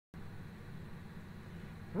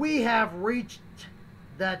We have reached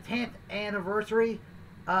the 10th anniversary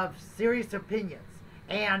of Serious Opinions,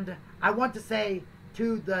 and I want to say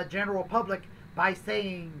to the general public by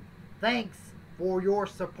saying thanks for your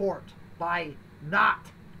support by not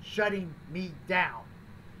shutting me down.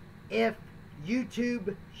 If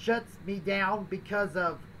YouTube shuts me down because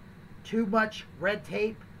of too much red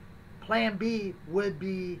tape, plan B would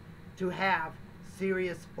be to have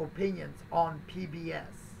Serious Opinions on PBS.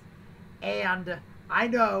 And I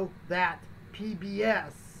know that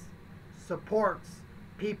PBS supports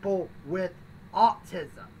people with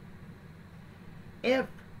autism. If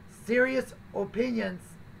Serious Opinions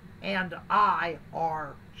and I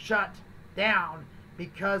are shut down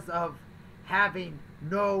because of having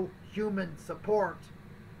no human support,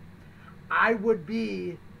 I would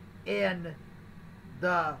be in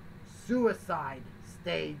the suicide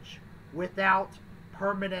stage without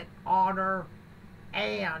permanent honor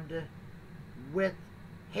and with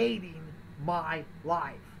hating my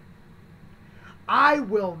life. I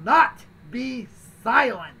will not be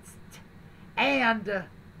silenced, and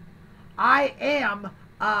I am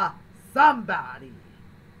a somebody.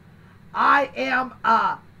 I am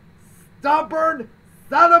a stubborn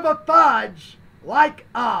son of a fudge, like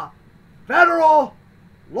a federal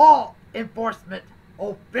law enforcement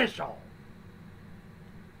official.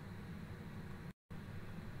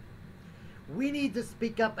 We need to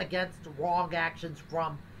speak up against wrong actions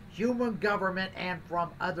from human government and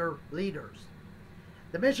from other leaders.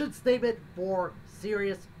 The mission statement for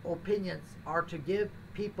Serious Opinions are to give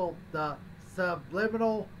people the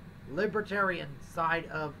subliminal libertarian side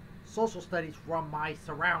of social studies from my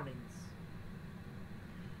surroundings.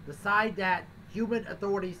 The side that human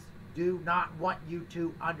authorities do not want you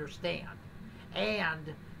to understand.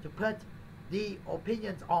 And to put the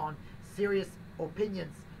opinions on Serious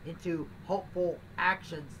Opinions into hopeful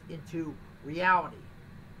actions into reality.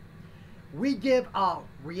 We give a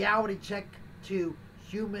reality check to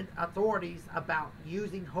human authorities about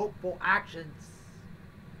using hopeful actions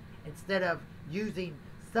instead of using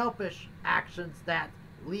selfish actions that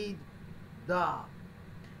lead the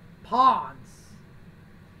pawns,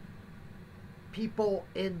 people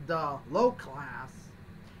in the low class,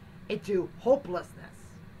 into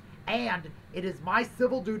hopelessness. And it is my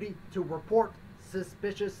civil duty to report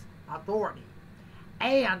suspicious authority.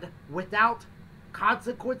 And without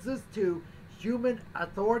consequences to human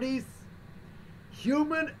authorities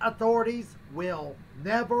will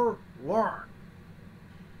never learn.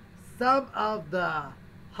 Some of the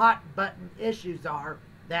hot button issues are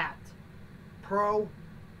that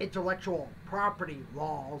pro-intellectual property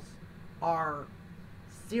laws are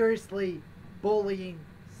seriously bullying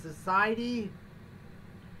society,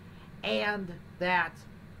 and that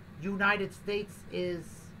United States is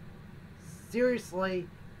seriously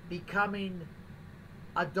becoming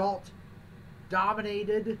adult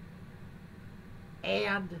dominated,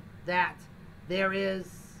 and that there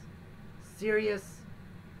is serious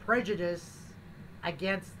prejudice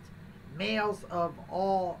against males of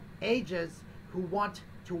all ages who want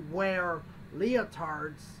to wear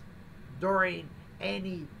leotards during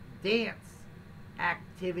any dance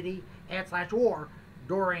activity and / or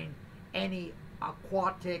during any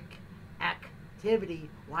aquatic activity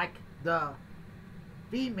like the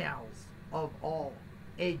females of all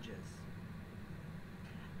ages.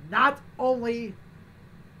 Not only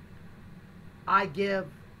I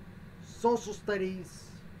give social studies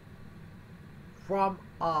from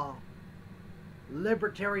a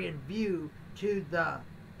libertarian view to the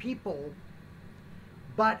people,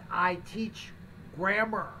 but I teach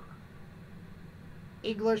grammar,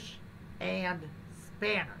 English and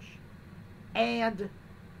Spanish, and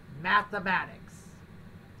mathematics.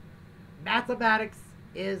 Mathematics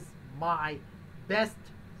is my best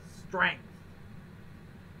strength.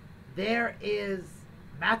 There is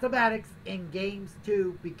mathematics in games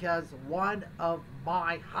too, because one of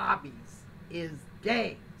my hobbies is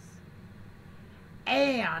games.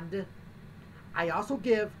 And I also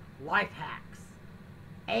give life hacks.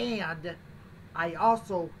 And I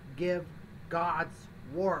also give God's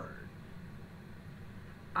Word.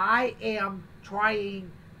 I am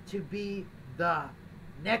trying to be the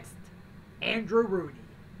next Andrew Rudy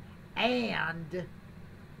and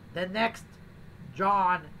the next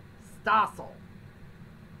John Stossel.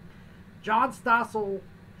 John Stossel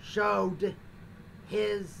showed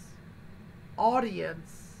his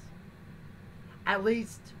audience at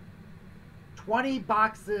least 20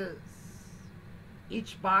 boxes.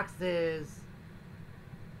 Each box is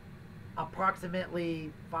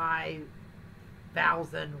approximately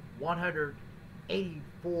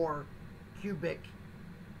 5,184 cubic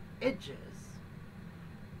inches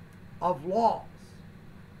of laws.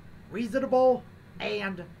 reasonable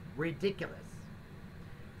and ridiculous.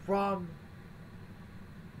 From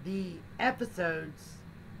the episodes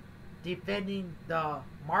defending the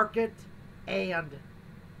market and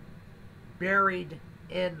buried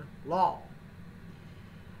in law.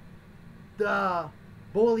 The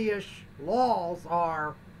bullish laws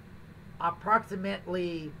are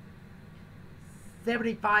approximately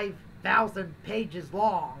 75,000 pages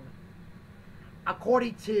long,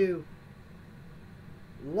 according to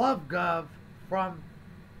LoveGov, from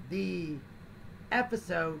the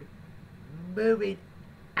episode Moving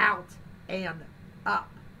Out and Up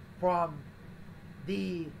from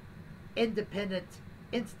the Independent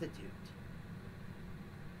Institute.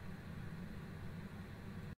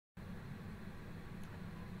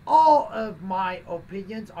 All of my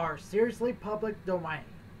opinions are seriously public domain,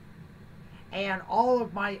 and all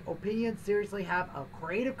of my opinions seriously have a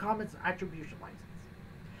Creative Commons attribution license.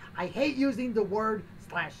 I hate using the word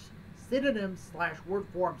 / synonyms / word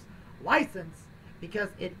forms license because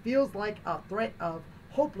it feels like a threat of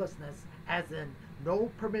hopelessness, as in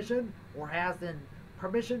no permission or as in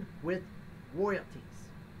permission with royalties.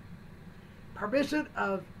 Permission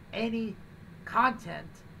of any content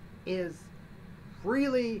is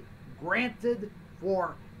freely granted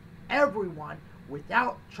for everyone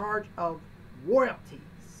without charge of royalties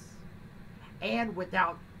and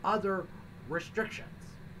without other restrictions.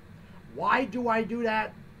 Why do I do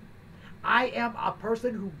that? I am a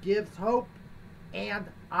person who gives hope, and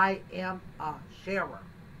I am a sharer.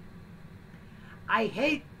 I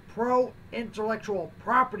hate pro-intellectual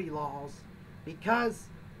property laws because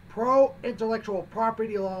pro-intellectual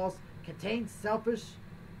property laws contain selfish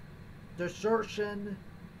desertion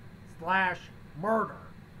 / murder,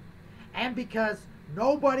 and because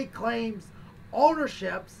nobody claims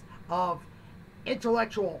ownerships of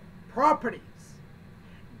intellectual properties.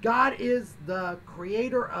 God is the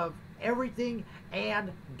creator of everything,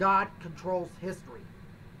 and God controls history.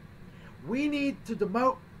 We need to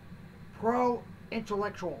demote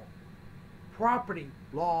pro-intellectual property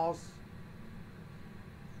laws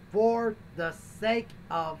for the sake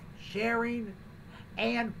of sharing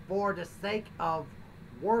and for the sake of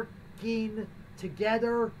working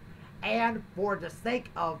together and for the sake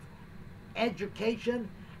of education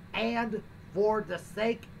and for the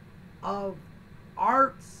sake of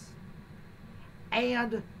arts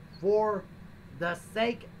and for the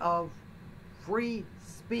sake of free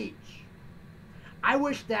speech. I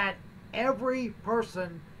wish that every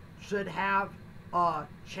person should have a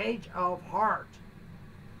change of heart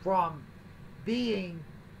from being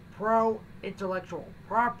pro-intellectual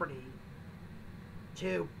property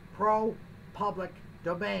to pro-public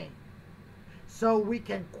domain, so we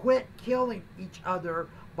can quit killing each other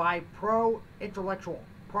by pro-intellectual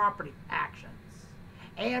property actions,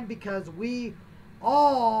 and because we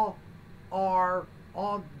all are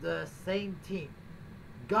on the same team,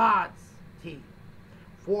 God's team,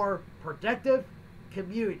 for productive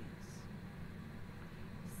communities.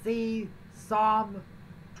 See Psalm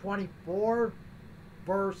 24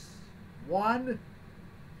 verse 1,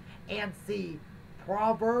 and see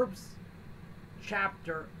Proverbs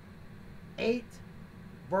chapter 8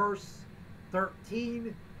 verse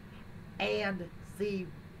 13, and see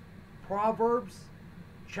Proverbs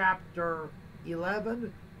chapter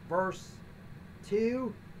 11 verse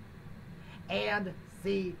 2, and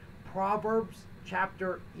see Proverbs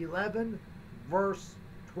chapter 11 verse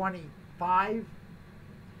 25,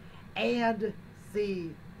 and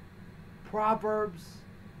see Proverbs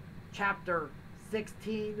chapter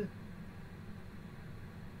 16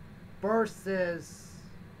 verses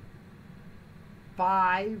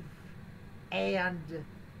 5 and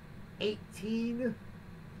 18,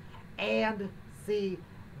 and see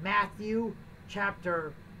Matthew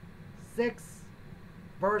chapter 6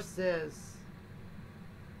 verses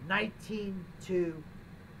 19 to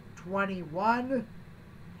 21,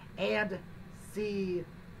 and see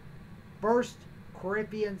 1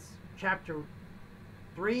 Corinthians chapter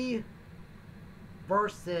 3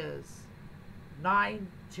 verses 9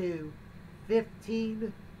 to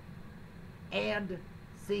 15, and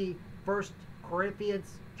see 1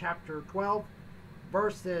 Corinthians chapter 12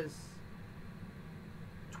 verses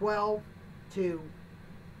 12 to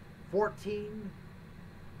 14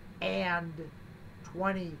 and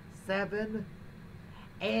 27,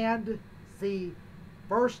 and see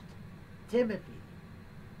 1 Timothy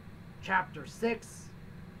chapter 6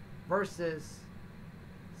 verses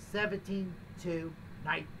 17 to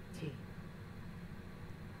 19.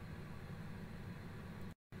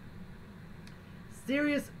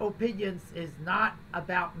 Serious Opinions is not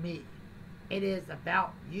about me. It is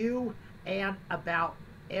about you and about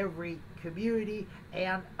every community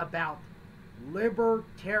and about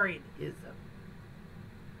libertarianism.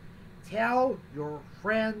 Tell your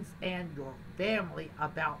friends and your family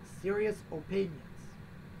about serious opinions.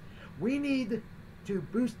 We need to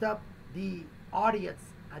boost up the audience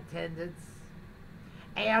attendance,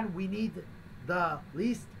 and we need the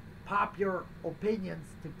least popular opinions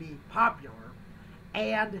to be popular,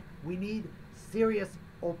 and we need serious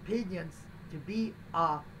opinions to be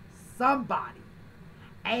somebody,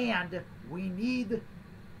 and we need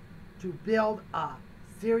to build a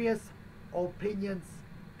serious opinions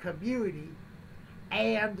community,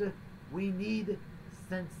 and we need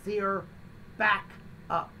sincere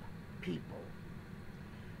backup people.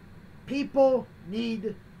 People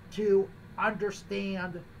need to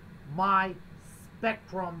understand my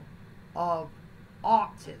spectrum of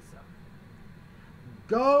autism.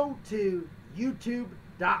 Go to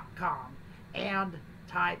youtube.com and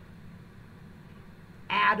type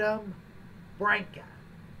Adam Branca,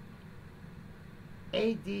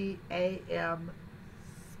 ADAM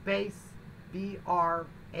space BRANCA,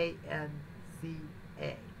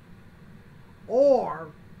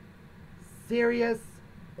 or serious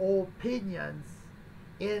opinions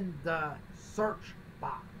in the search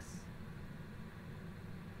box.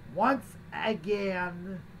 Once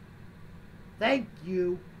again, thank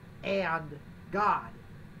you, and God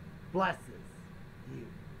blesses you.